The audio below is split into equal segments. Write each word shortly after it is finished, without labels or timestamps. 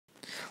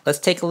Let's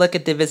take a look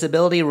at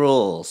divisibility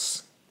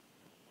rules.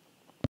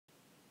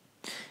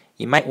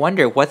 You might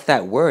wonder what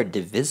that word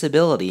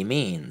divisibility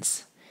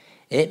means.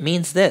 It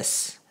means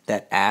this,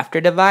 that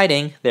after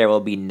dividing, there will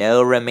be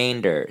no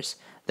remainders.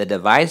 The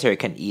divisor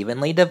can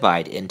evenly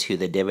divide into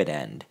the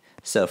dividend.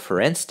 So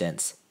for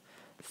instance,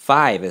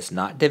 5 is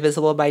not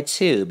divisible by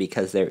 2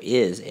 because there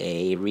is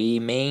a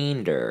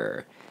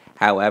remainder.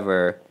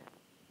 However,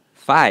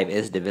 5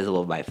 is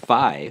divisible by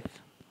 5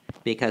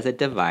 because it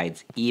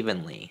divides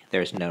evenly.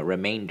 There's no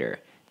remainder.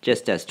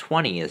 Just as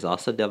 20 is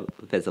also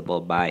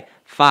divisible by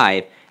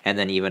 5, and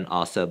then even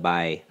also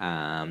by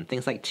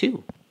things like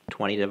 2.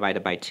 20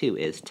 divided by 2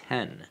 is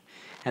 10.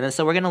 And then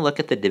so we're going to look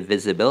at the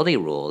divisibility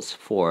rules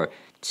for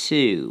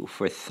 2,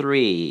 for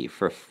 3,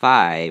 for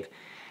 5,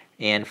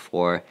 and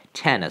for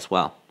 10 as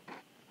well.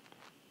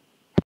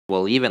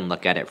 We'll even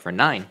look at it for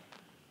 9.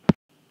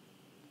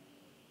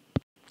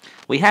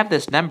 We have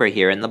this number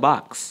here in the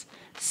box,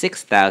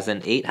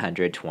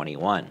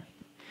 6,821.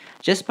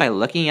 Just by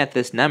looking at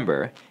this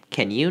number,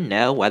 can you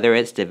know whether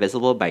it's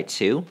divisible by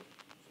 2?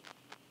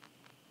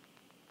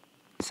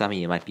 Some of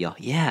you might be all,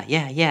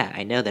 yeah,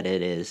 I know that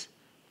it is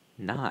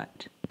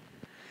not.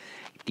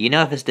 Do you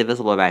know if it's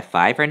divisible by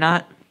 5 or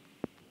not?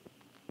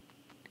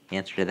 The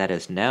answer to that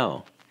is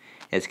no.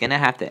 It's going to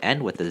have to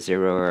end with a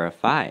 0 or a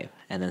 5.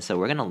 And then so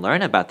we're going to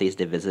learn about these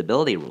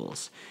divisibility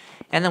rules.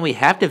 And then we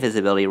have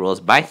divisibility rules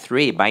by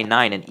 3, by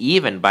 9, and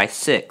even by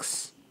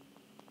 6.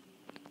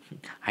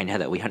 I know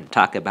that we hadn't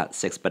talked about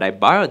 6, but I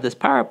borrowed this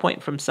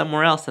PowerPoint from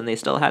somewhere else and they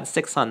still had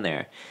 6 on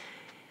there.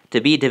 To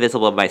be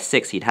divisible by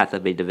 6, you'd have to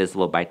be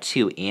divisible by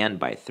 2 and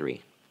by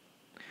 3.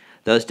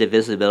 Those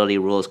divisibility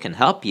rules can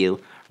help you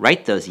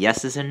write those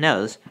yeses and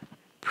nos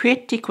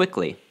pretty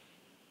quickly.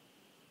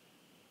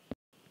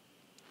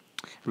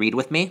 Read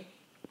with me.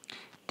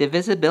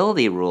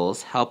 Divisibility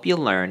rules help you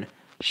learn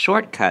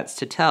shortcuts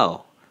to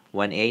tell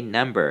when a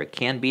number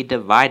can be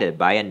divided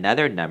by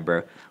another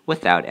number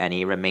without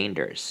any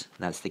remainders.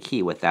 That's the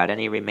key, without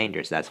any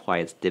remainders. That's why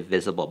it's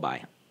divisible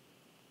by.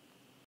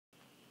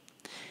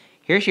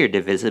 Here's your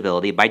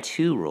divisibility by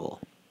 2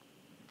 rule.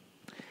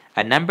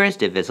 A number is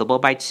divisible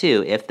by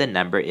 2 if the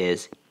number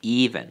is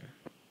even.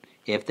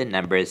 If the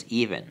number is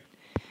even.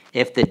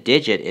 If the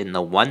digit in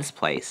the ones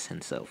place,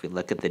 and so if we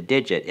look at the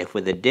digit, if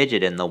with the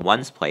digit in the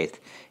ones place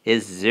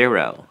is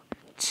 0,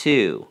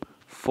 2,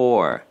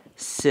 4,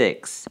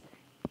 6,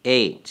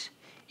 8,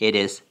 it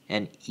is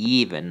an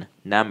even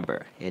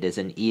number. It is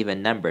an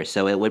even number,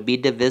 so it would be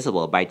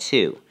divisible by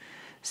 2.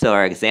 So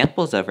our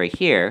examples over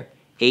here,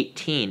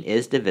 18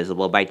 is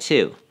divisible by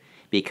 2,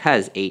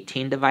 because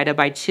 18 divided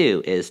by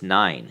 2 is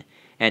 9.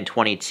 And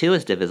 22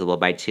 is divisible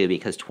by 2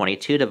 because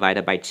 22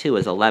 divided by 2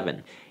 is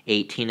 11.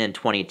 18 and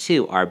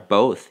 22 are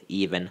both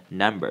even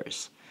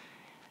numbers.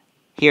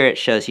 Here it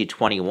shows you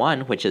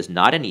 21, which is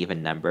not an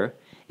even number.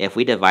 If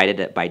we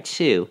divided it by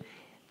 2,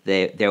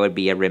 there would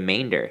be a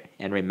remainder.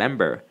 And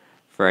remember,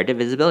 for our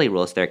divisibility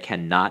rules, there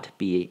cannot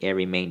be a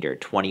remainder.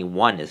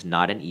 21 is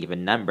not an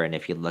even number. And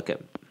if you look at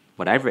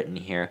what I've written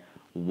here,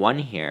 1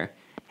 here,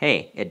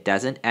 hey, it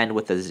doesn't end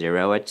with a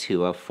 0, a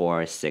 2, a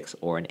 4, a 6,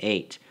 or an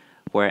 8.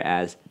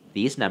 Whereas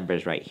these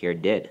numbers right here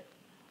did.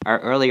 Our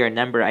earlier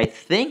number, I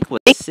think,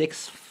 was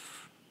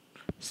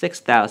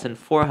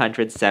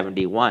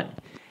 6,471.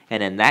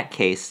 And in that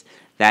case,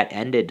 that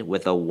ended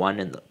with a 1,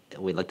 and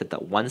we looked at the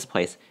ones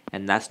place,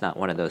 and that's not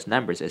one of those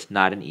numbers. It's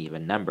not an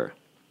even number.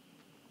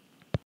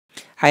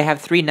 I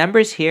have 3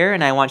 numbers here,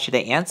 and I want you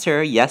to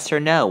answer yes or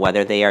no,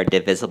 whether they are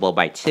divisible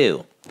by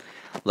 2.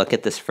 Look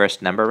at this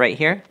first number right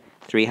here,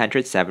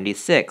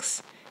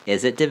 376.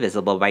 Is it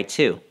divisible by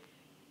 2?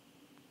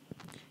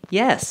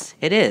 Yes,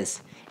 it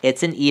is.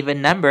 It's an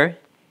even number.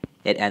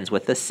 It ends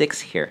with a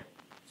 6 here.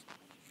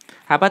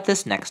 How about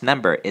this next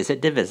number? Is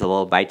it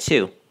divisible by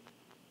 2?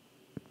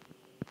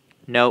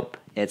 Nope,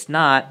 it's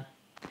not.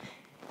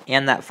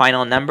 And that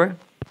final number?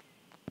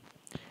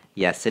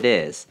 Yes, it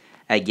is.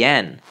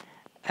 Again,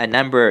 a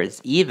number is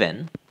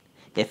even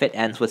if it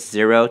ends with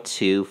 0,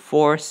 2,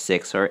 4,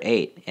 6, or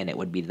 8, and it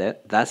would be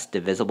thus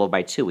divisible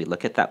by 2. We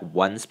look at that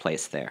ones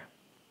place there.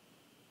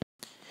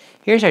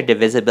 Here's our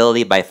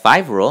divisibility by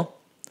 5 rule.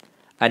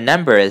 A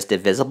number is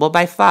divisible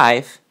by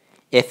 5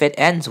 if it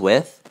ends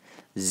with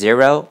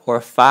 0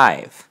 or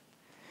 5.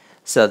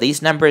 So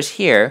these numbers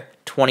here,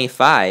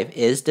 25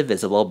 is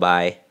divisible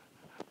by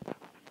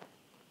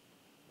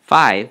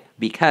 5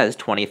 because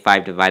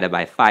 25 divided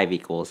by 5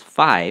 equals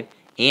 5,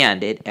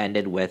 and it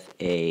ended with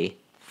a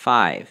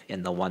 5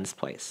 in the ones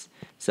place.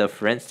 So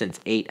for instance,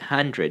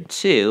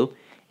 802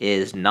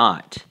 is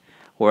not,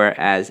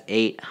 whereas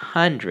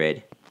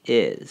 800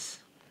 is.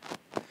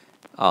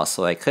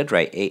 Also, I could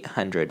write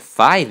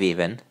 805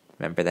 even.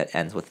 Remember, that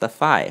ends with the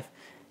 5.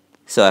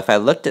 So if I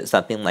looked at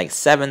something like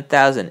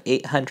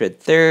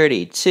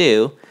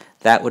 7,832,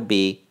 that would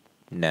be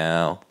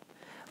no.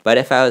 But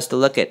if I was to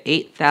look at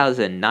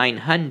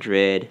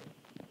 8,900,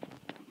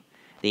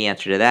 the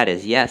answer to that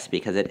is yes,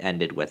 because it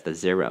ended with a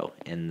 0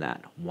 in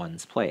that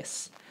ones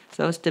place.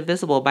 So it's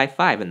divisible by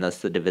 5, and thus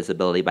the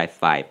divisibility by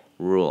 5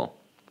 rule.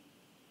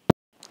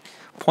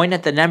 Point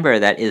at the number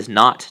that is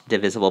not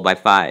divisible by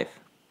 5.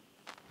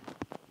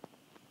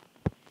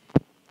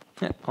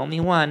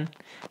 Only one.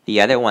 The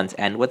other ones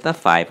end with a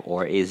 5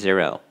 or a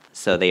 0,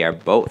 so they are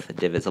both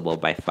divisible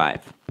by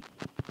 5.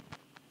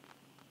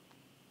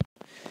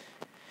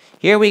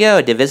 Here we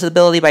go,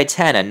 divisibility by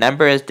 10. A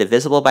number is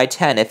divisible by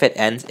 10 if it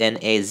ends in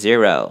a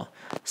 0.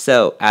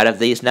 So out of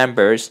these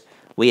numbers,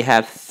 we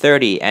have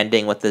 30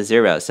 ending with a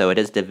 0, so it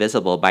is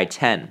divisible by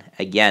 10.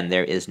 Again,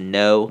 there is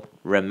no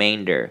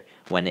remainder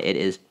when it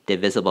is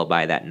divisible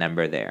by that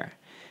number there.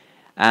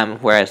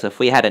 Whereas if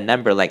we had a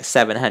number like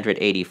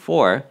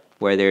 784,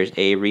 where there's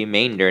a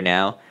remainder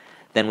now,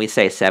 then we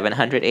say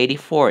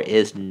 784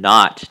 is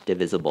not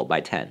divisible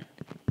by 10.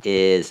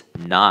 Is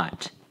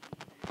not.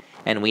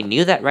 And we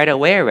knew that right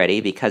away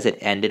already because it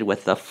ended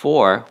with a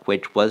 4,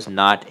 which was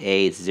not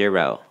a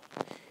 0.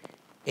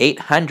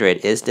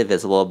 800 is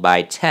divisible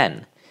by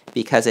 10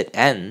 because it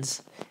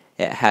ends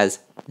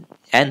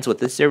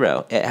with a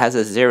 0. It has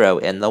a 0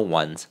 in the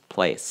ones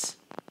place.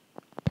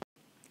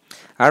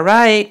 All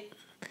right,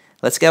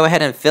 let's go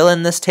ahead and fill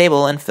in this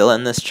table and fill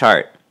in this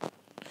chart.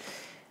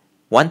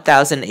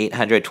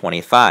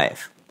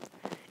 1,825.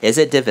 Is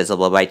it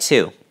divisible by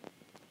 2?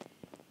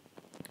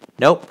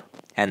 Nope,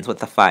 ends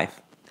with a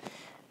 5.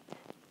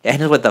 It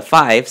ends with a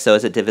 5, so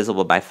is it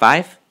divisible by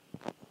 5?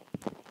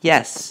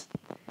 Yes.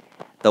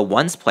 The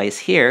ones place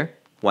here,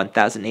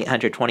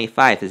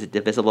 1,825, is it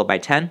divisible by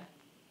 10?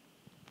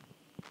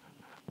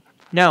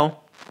 No.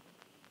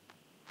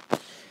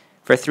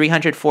 For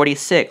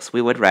 346,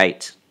 we would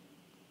write,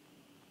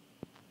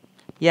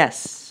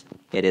 yes,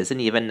 it is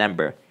an even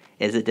number.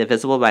 Is it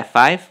divisible by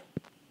 5?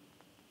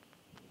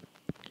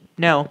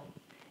 No.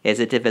 Is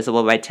it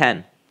divisible by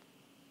 10?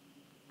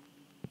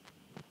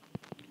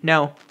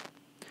 No.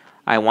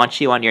 I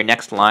want you on your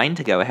next line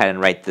to go ahead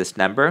and write this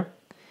number,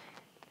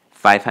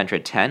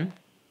 510,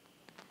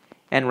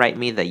 and write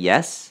me the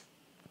yes,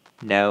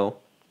 no,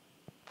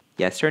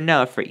 yes or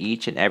no for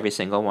each and every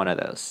single one of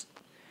those.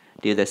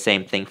 Do the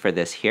same thing for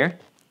this here.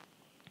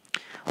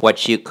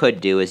 What you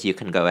could do is you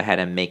can go ahead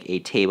and make a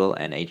table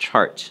and a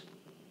chart.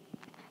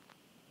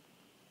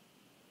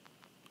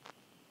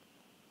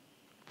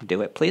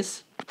 Do it,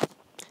 please.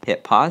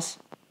 Hit pause.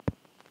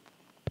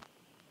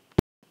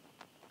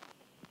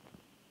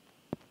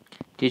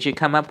 Did you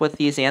come up with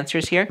these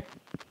answers here?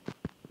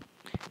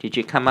 Did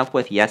you come up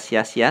with yes,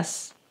 yes,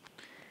 yes?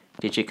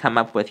 Did you come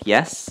up with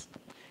yes,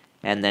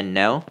 and then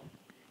no,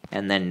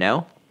 and then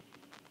no?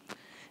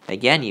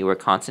 Again, you were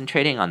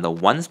concentrating on the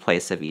ones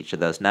place of each of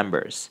those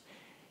numbers.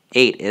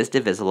 8 is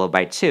divisible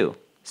by 2,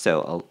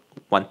 so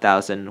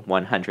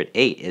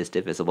 1,108 is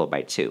divisible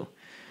by 2.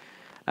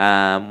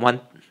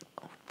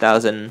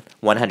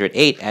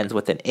 1,108 ends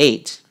with an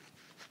 8,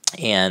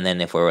 and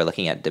then if we were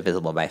looking at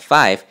divisible by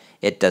 5,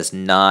 it does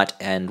not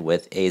end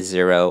with a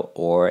 0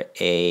 or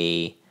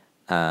a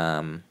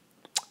 5,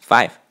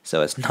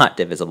 so it's not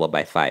divisible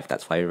by 5.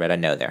 That's why we read a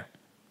no there.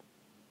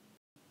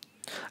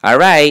 All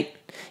right,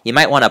 you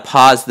might want to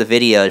pause the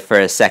video for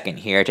a second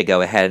here to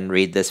go ahead and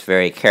read this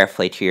very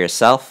carefully to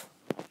yourself.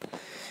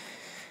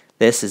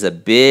 This is a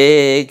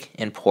big,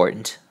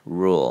 important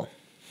rule.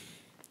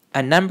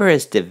 A number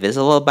is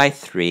divisible by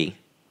 3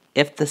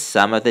 if the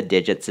sum of the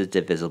digits is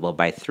divisible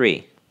by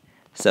 3.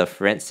 So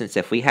for instance,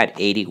 if we had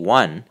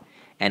 81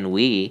 and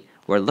we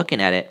were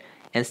looking at it,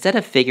 instead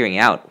of figuring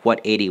out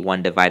what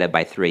 81 divided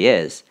by 3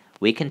 is,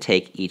 we can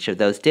take each of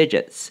those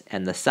digits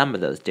and the sum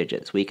of those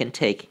digits. We can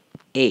take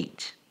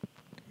 8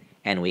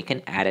 and we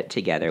can add it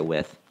together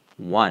with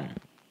 1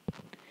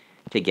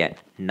 to get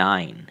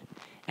 9.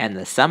 And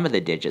the sum of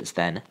the digits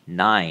then,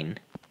 9.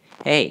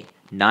 Hey,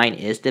 9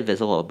 is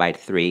divisible by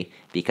 3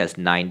 because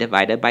 9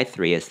 divided by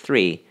 3 is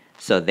 3,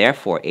 so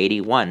therefore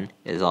 81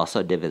 is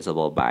also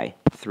divisible by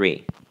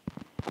 3.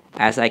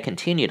 As I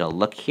continue to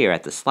look here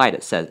at the slide,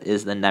 it says,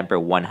 is the number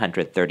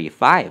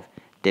 135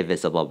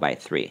 divisible by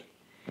 3?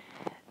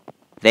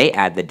 They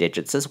add the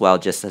digits as well,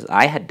 just as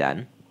I had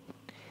done,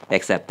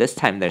 except this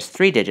time there's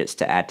 3 digits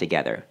to add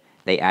together.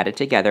 They added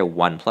together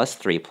 1 plus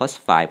 3 plus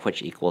 5,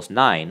 which equals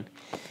 9,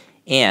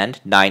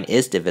 and 9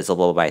 is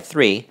divisible by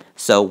 3,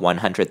 so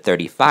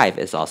 135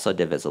 is also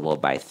divisible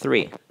by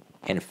 3.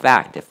 In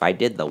fact, if I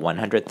did the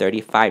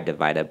 135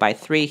 divided by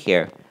 3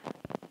 here,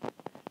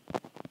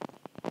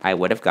 I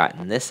would have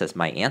gotten this as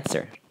my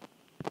answer,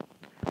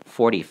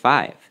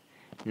 45.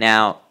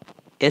 Now,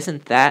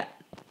 isn't that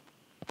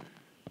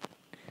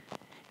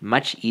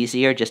much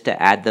easier just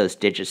to add those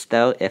digits,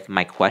 though, if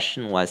my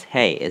question was,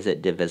 hey, is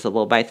it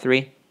divisible by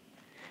 3?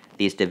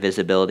 These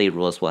divisibility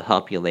rules will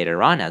help you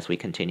later on as we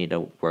continue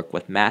to work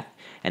with math,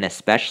 and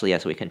especially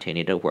as we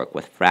continue to work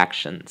with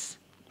fractions.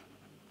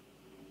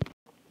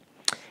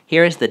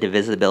 Here is the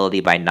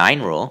divisibility by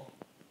 9 rule.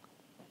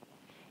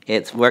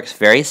 It works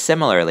very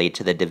similarly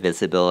to the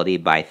divisibility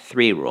by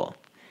 3 rule.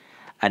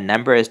 A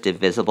number is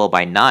divisible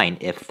by 9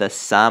 if the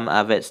sum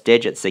of its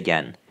digits,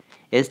 again,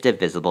 is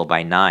divisible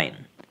by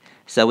 9.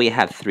 So we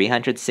have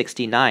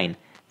 369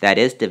 that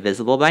is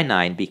divisible by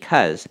 9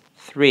 because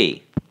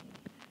 3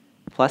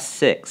 plus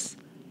 6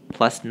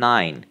 plus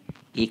 9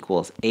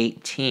 equals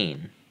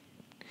 18.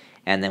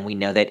 And then we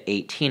know that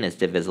 18 is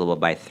divisible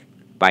by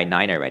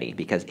 9 already,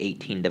 because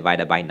 18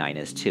 divided by 9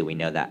 is 2. We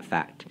know that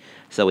fact.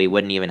 So we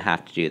wouldn't even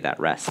have to do that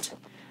rest.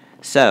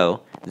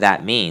 So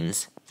that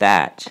means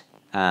that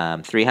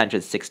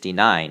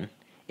 369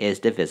 is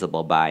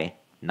divisible by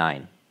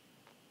 9.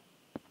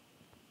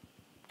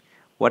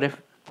 What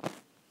if...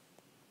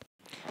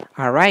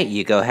 Alright,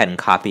 you go ahead and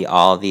copy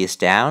all of these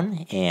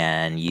down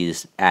and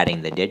use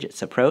adding the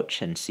digits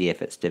approach and see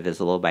if it's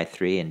divisible by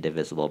 3 and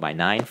divisible by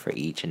 9 for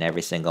each and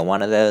every single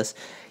one of those.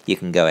 You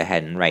can go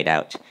ahead and write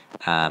out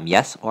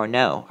yes or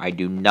no. I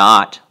do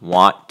not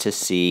want to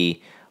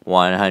see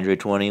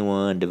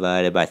 121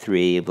 divided by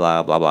 3,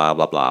 blah, blah, blah,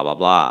 blah, blah, blah,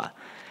 blah.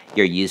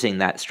 You're using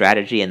that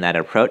strategy and that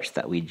approach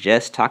that we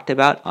just talked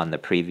about on the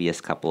previous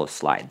couple of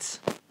slides.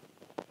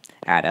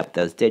 Add up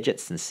those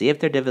digits and see if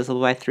they're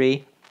divisible by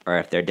 3 or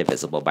if they're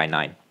divisible by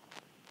 9.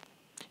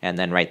 And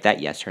then write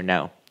that yes or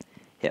no.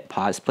 Hit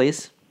pause,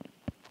 please.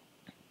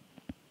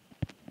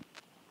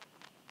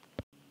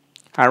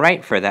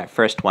 Alright, for that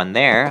first one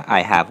there,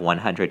 I have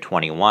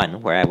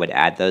 121, where I would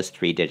add those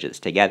 3 digits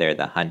together,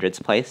 the hundreds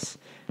place,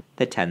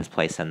 the tens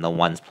place, and the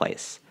ones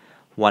place.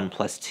 1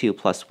 plus 2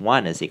 plus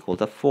 1 is equal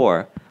to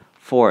 4.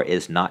 4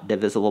 is not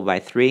divisible by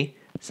 3,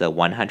 so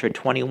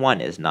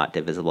 121 is not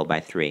divisible by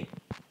 3.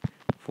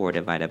 4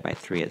 divided by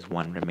 3 is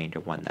 1, remainder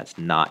 1. That's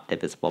not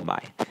divisible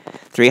by.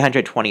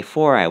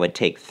 324, I would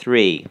take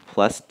 3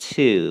 plus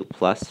 2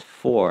 plus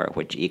 4,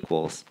 which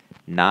equals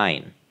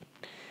 9.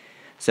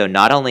 So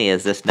not only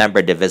is this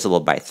number divisible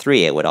by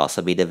 3, it would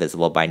also be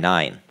divisible by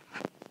 9.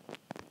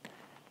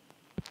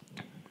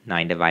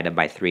 9 divided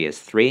by 3 is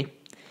 3.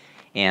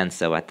 And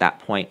so at that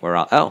point, we're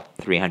all,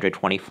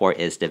 324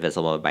 is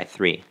divisible by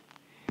 3.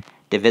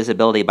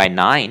 Divisibility by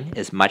 9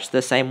 is much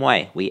the same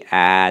way. We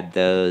add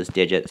those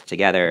digits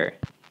together.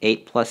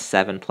 8 plus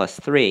 7 plus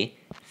 3,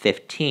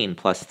 15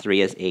 plus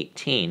 3 is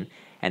 18.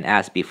 And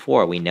as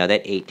before, we know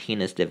that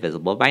 18 is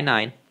divisible by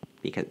 9,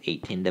 because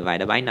 18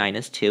 divided by 9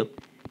 is 2.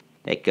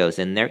 It goes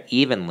in there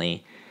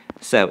evenly.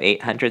 So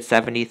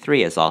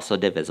 873 is also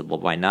divisible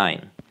by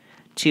 9.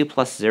 2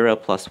 plus 0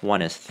 plus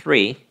 1 is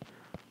 3.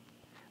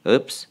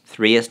 Oops,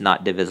 3 is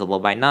not divisible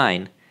by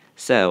 9.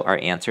 So our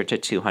answer to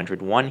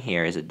 201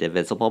 here, is it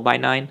divisible by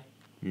 9?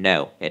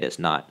 No, it is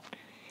not.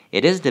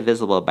 It is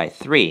divisible by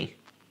 3,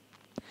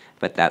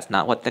 but that's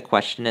not what the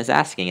question is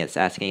asking. It's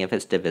asking if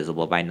it's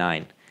divisible by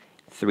 9.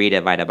 3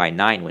 divided by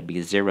 9 would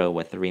be 0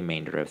 with the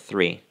remainder of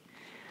 3.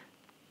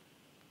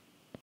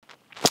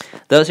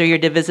 Those are your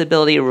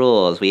divisibility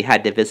rules. We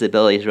had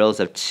divisibility rules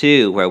of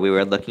 2, where we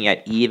were looking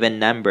at even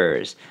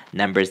numbers,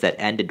 numbers that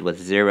ended with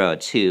 0,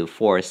 2,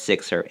 4,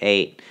 6, or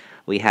 8.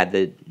 We had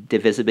the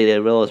divisibility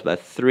rules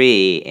of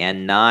 3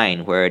 and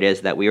 9, where it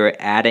is that we were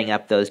adding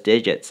up those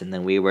digits, and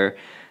then we were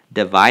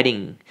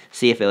dividing,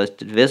 see if it was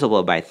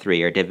divisible by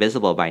 3 or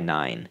divisible by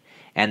 9.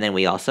 And then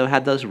we also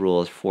had those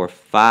rules for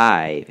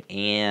 5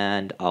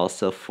 and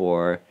also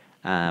for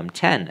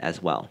 10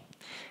 as well,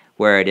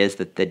 where it is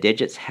that the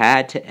digits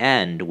had to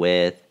end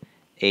with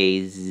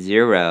a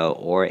 0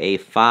 or a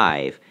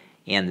 5,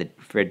 and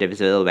for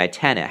divisibility by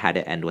 10, it had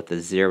to end with a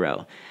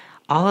 0.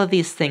 All of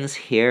these things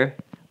here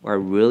are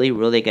really,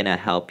 really going to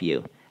help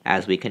you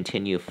as we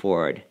continue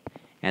forward.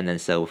 And then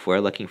so if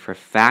we're looking for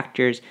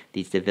factors,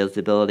 these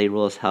divisibility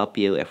rules help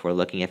you. If we're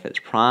looking if it's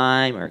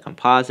prime or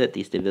composite,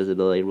 these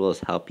divisibility rules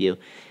help you.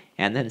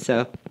 And then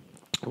so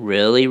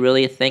really,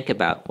 really think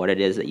about what it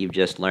is that you've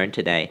just learned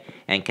today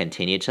and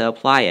continue to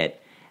apply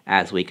it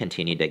as we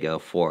continue to go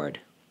forward.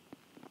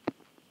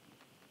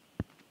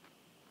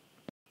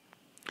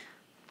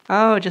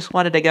 Oh, just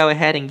wanted to go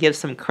ahead and give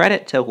some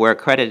credit to where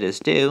credit is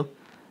due.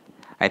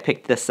 I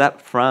picked this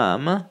up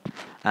from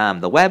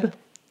the web,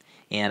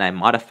 and I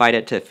modified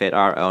it to fit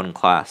our own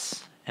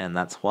class. And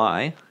that's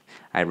why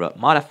I wrote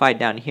modified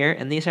down here,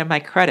 and these are my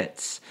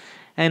credits.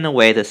 And in a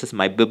way, this is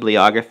my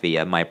bibliography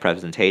of my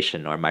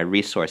presentation, or my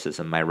resources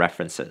and my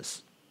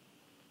references.